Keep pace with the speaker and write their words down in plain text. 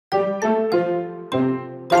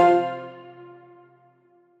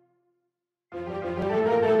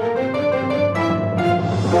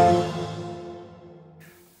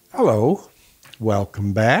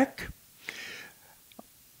Welcome back.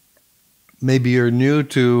 Maybe you're new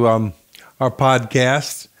to our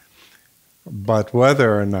podcast, but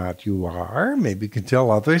whether or not you are, maybe you can tell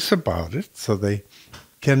others about it so they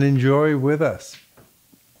can enjoy with us.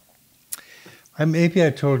 Maybe I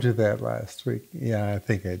told you that last week. Yeah, I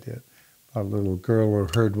think I did. A little girl who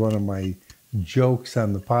heard one of my jokes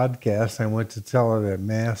on the podcast. I went to tell her at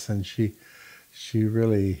Mass, and she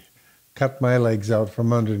really cut my legs out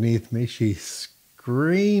from underneath me. She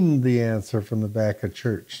screamed the answer from the back of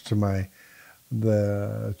church to my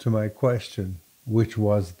question, which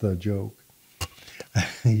was the joke.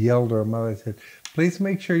 I yelled to her mother. I said, "Please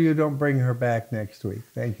make sure you don't bring her back next week.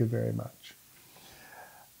 Thank you very much."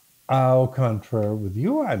 Au contraire with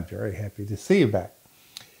you, I'm very happy to see you back.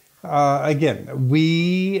 Again,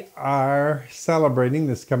 we are celebrating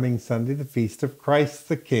this coming Sunday the Feast of Christ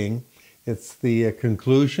the King. It's the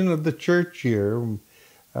conclusion of the church year.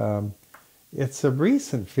 It's a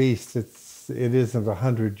recent feast. It isn't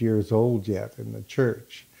 100 years old yet in the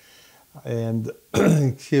church. And,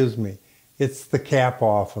 excuse me, it's the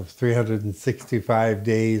cap-off of 365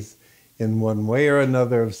 days in one way or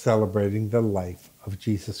another of celebrating the life of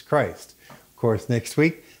Jesus Christ. Of course, next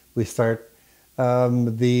week we start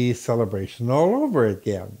the celebration all over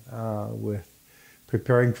again with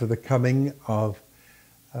preparing for the coming of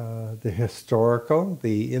the historical,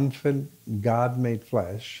 the infant God made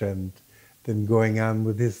flesh, and then going on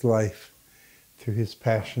with his life through his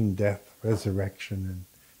passion, death, resurrection, and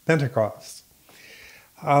Pentecost.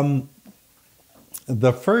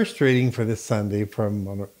 The first reading for this Sunday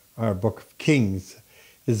from our book of Kings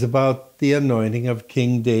is about the anointing of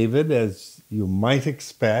King David, as you might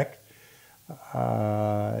expect.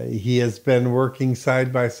 He has been working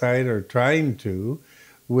side by side, or trying to,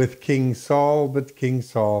 with King Saul, but King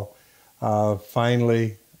Saul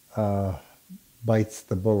finally bites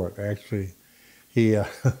the bullet. Actually, he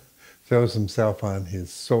throws himself on his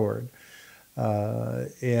sword.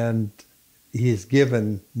 And he's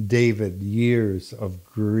given David years of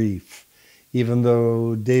grief, even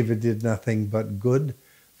though David did nothing but good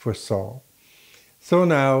for Saul. So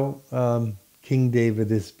now King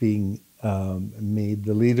David is being made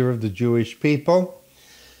the leader of the Jewish people.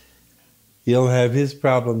 He'll have his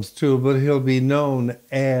problems too, but he'll be known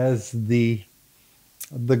as the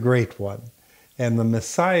Great One. And the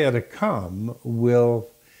Messiah to come will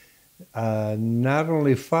not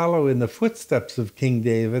only follow in the footsteps of King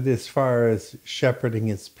David as far as shepherding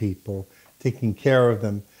his people, taking care of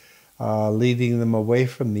them, leading them away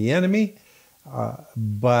from the enemy,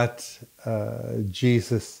 but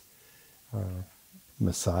Jesus,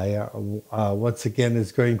 Messiah, once again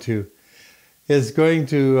is going to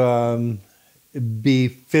be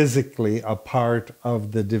physically a part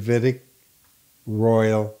of the Davidic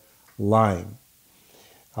royal line.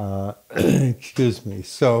 Excuse me.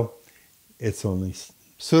 So it's only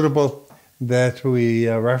suitable that we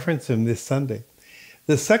reference him this Sunday.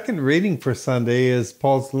 The second reading for Sunday is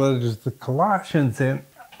Paul's letter to the Colossians, and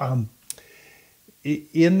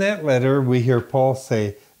in that letter we hear Paul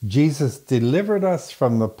say, Jesus delivered us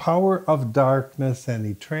from the power of darkness, and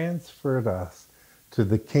he transferred us to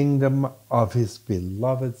the kingdom of his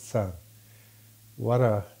beloved Son. What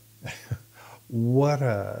a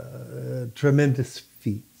tremendous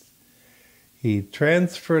feat. He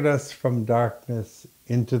transferred us from darkness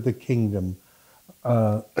into the kingdom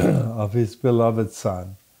of his beloved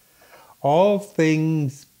Son. All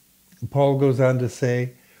things, Paul goes on to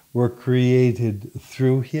say, were created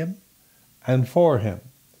through him and for him.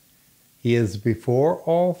 He is before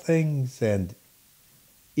all things, and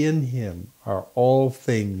in him are all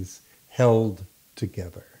things held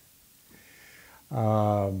together.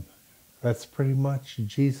 That's pretty much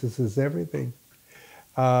Jesus is everything.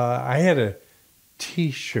 I had a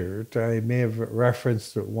T-shirt, I may have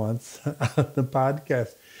referenced it once on the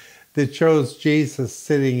podcast, that shows Jesus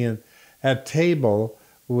sitting at table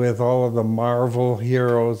with all of the Marvel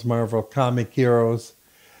heroes, Marvel comic heroes,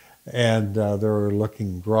 and they're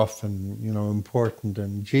looking rough and important,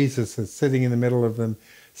 and Jesus is sitting in the middle of them,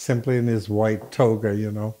 simply in his white toga,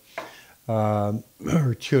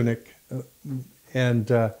 or tunic,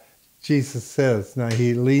 and Jesus says, now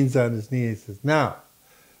he leans on his knee, he says, "Now,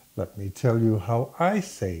 let me tell you how I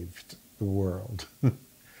saved the world."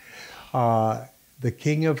 The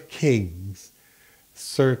King of Kings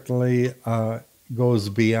certainly goes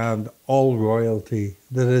beyond all royalty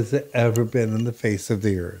that has ever been on the face of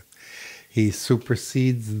the earth. He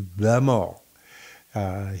supersedes them all.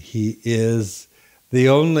 He is the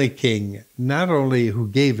only king, not only who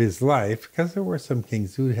gave his life, because there were some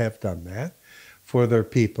kings who have done that for their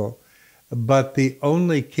people, but the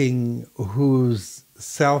only king whose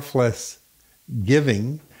selfless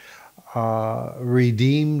giving,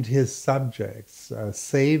 redeemed his subjects,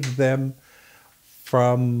 saved them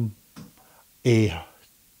from a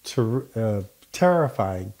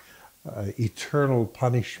terrifying eternal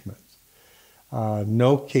punishment.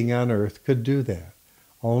 No king on earth could do that.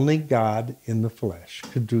 Only God in the flesh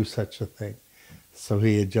could do such a thing. So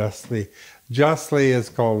he justly is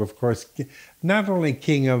called, of course, not only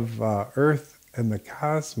king of earth and the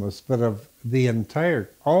cosmos, but of the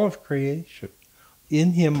all of creation.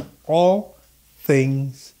 In him, all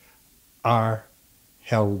things are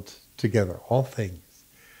held together. All things.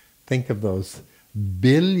 Think of those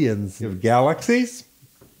billions of galaxies.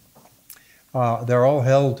 They're all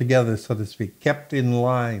held together, so to speak, kept in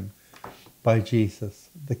line by Jesus,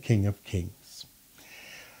 the King of Kings.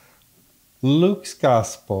 Luke's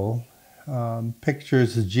Gospel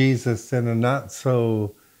pictures Jesus in a not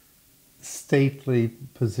so stately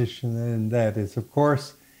position, and that is, of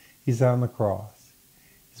course, he's on the cross.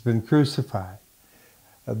 He's been crucified.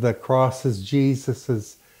 The cross is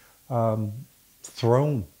Jesus'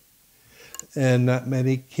 throne. And not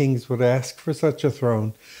many kings would ask for such a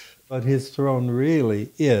throne, but his throne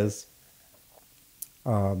really is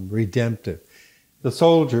redemptive. The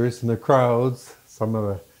soldiers and the crowds, some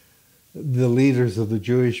of the leaders of the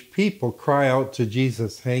Jewish people, cry out to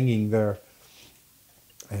Jesus hanging there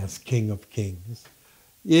as King of Kings,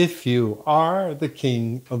 "If you are the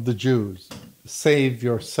King of the Jews, save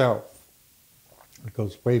yourself." It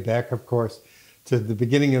goes way back, of course, to the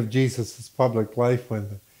beginning of Jesus' public life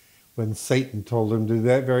when Satan told him to do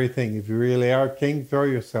that very thing. If you really are king, throw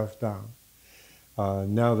yourself down.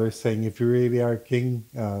 Now they're saying, if you really are king,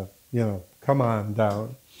 come on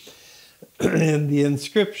down. And the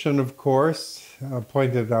inscription, of course,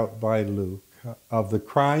 pointed out by Luke, of the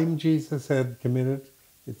crime Jesus had committed.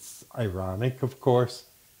 It's ironic, of course,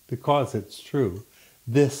 because it's true.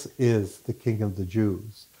 This is the King of the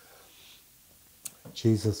Jews.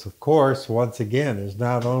 Jesus, of course, once again, is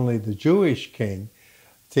not only the Jewish king,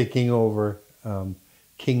 taking over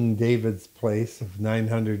King David's place of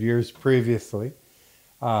 900 years previously,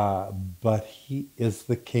 but he is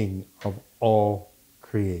the king of all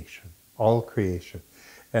creation. All creation.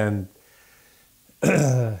 And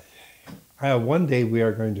one day we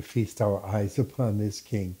are going to feast our eyes upon this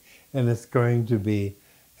king, and it's going to be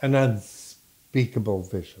an unspeakable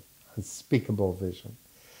vision. Unspeakable vision.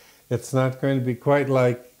 It's not going to be quite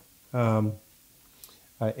like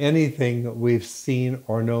anything we've seen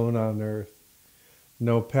or known on earth.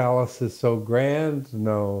 No palace is so grand,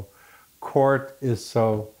 no court is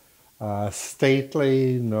so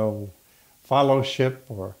stately, no fellowship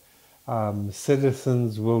or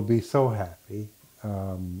citizens will be so happy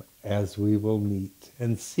as we will meet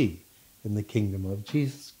and see in the kingdom of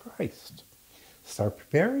Jesus Christ. Start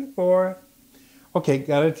preparing for it. Okay,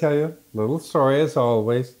 gotta tell you a little story as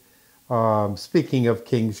always. Speaking of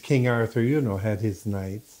kings, King Arthur, had his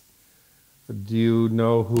knights. Do you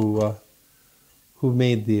know who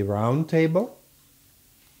made the round table?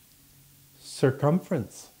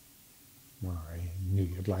 Circumference. I knew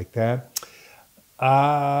you'd like that.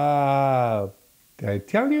 Did I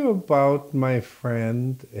tell you about my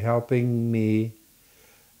friend helping me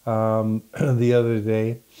the other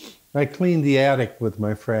day? I cleaned the attic with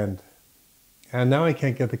my friend, and now I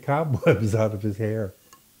can't get the cobwebs out of his hair.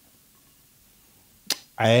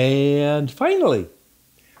 And finally,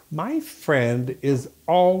 my friend is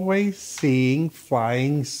always seeing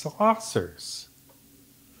flying saucers.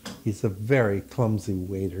 He's a very clumsy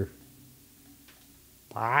waiter.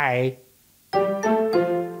 Bye.